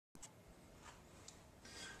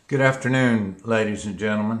Good afternoon, ladies and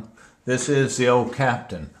gentlemen. This is the old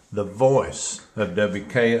captain, the voice of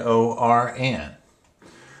WKORN.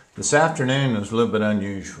 This afternoon is a little bit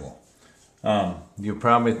unusual. You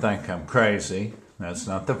probably think I'm crazy. That's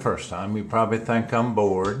not the first time. You probably think I'm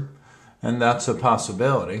bored, and that's a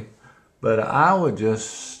possibility. But I would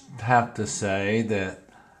just have to say that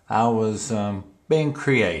I was being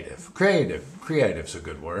creative. Creative's a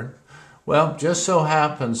good word. Well, just so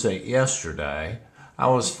happens that yesterday I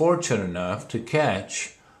was fortunate enough to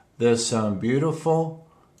catch this beautiful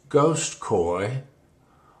ghost koi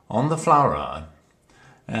on the fly rod.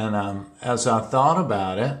 And as I thought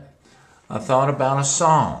about it, I thought about a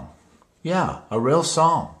song. Yeah, a real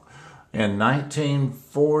song. In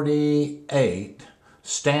 1948,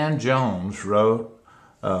 Stan Jones wrote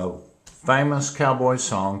a famous cowboy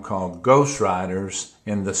song called Ghost Riders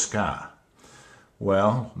in the Sky.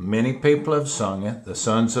 Well, many people have sung it. The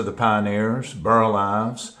Sons of the Pioneers, Burl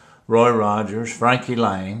Ives, Roy Rogers, Frankie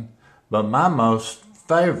Lane. But my most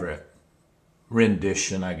favorite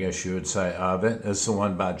rendition, I guess you would say, of it is the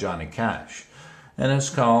one by Johnny Cash. And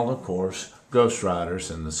it's called, of course, Ghost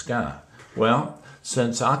Riders in the Sky. Well,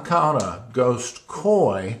 since I caught a ghost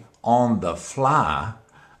koi on the fly,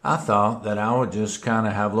 I thought that I would just kind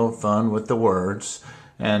of have a little fun with the words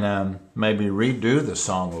and maybe redo the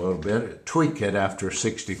song a little bit, tweak it after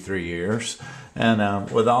 63 years.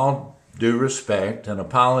 And with all due respect and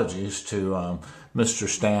apologies to Mr.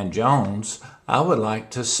 Stan Jones, I would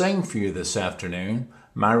like to sing for you this afternoon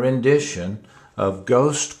my rendition of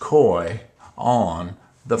Ghost Koi on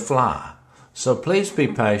the Fly. So please be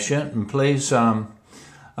patient and please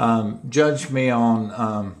judge me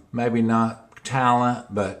on maybe not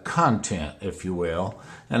talent but content, if you will,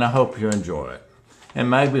 and I hope you enjoy it. And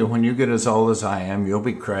maybe when you get as old as I am, you'll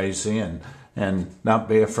be crazy and not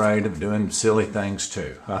be afraid of doing silly things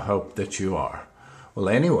too. I hope that you are. Well,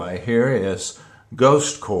 anyway, here is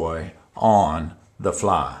Ghost Koi on the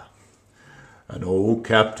Fly. An old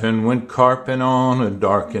captain went carping on a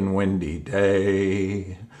dark and windy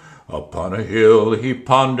day. Upon a hill he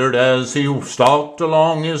pondered as he stalked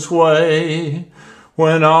along his way,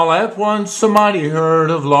 when all at once a mighty herd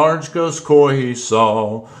of large ghost koi he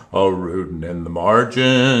saw, a-rootin' in the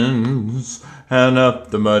margins and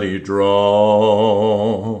up the muddy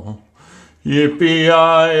draw. Yippee-i-oh,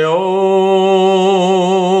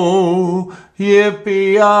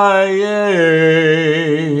 yippee-i-yay,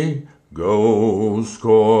 ghost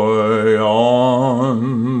koi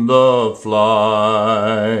on the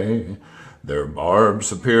fly. Their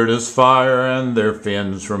barbs appeared as fire, and their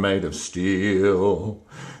fins were made of steel.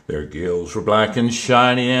 Their gills were black and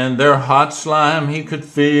shiny, and their hot slime he could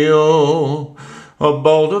feel. A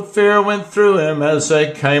bolt of fear went through him as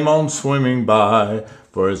they came on swimming by,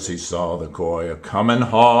 for as he saw the koi a-comin'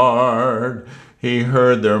 hard, he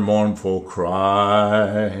heard their mournful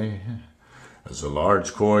cry. As the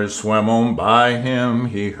large koi swam on by him,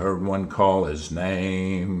 he heard one call his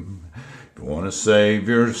name. If you want to save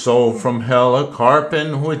your soul from hell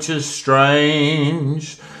a-carpin', which is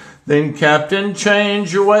strange, then, Captain,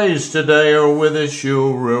 change your ways today, or with us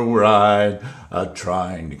you'll ride,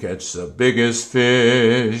 a-trying to catch the biggest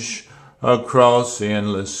fish across the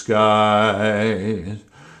endless skies.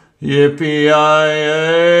 Yippee-i-yay,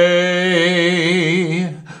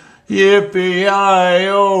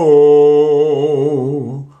 yippee-i-oh,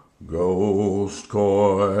 ghost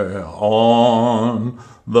koi on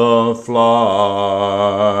the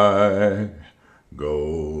fly.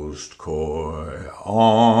 Ghost koi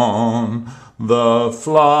on the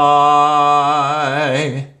fly.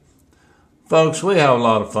 Folks, we have a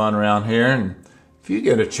lot of fun around here, and if you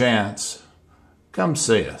get a chance, come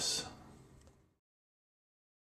see us.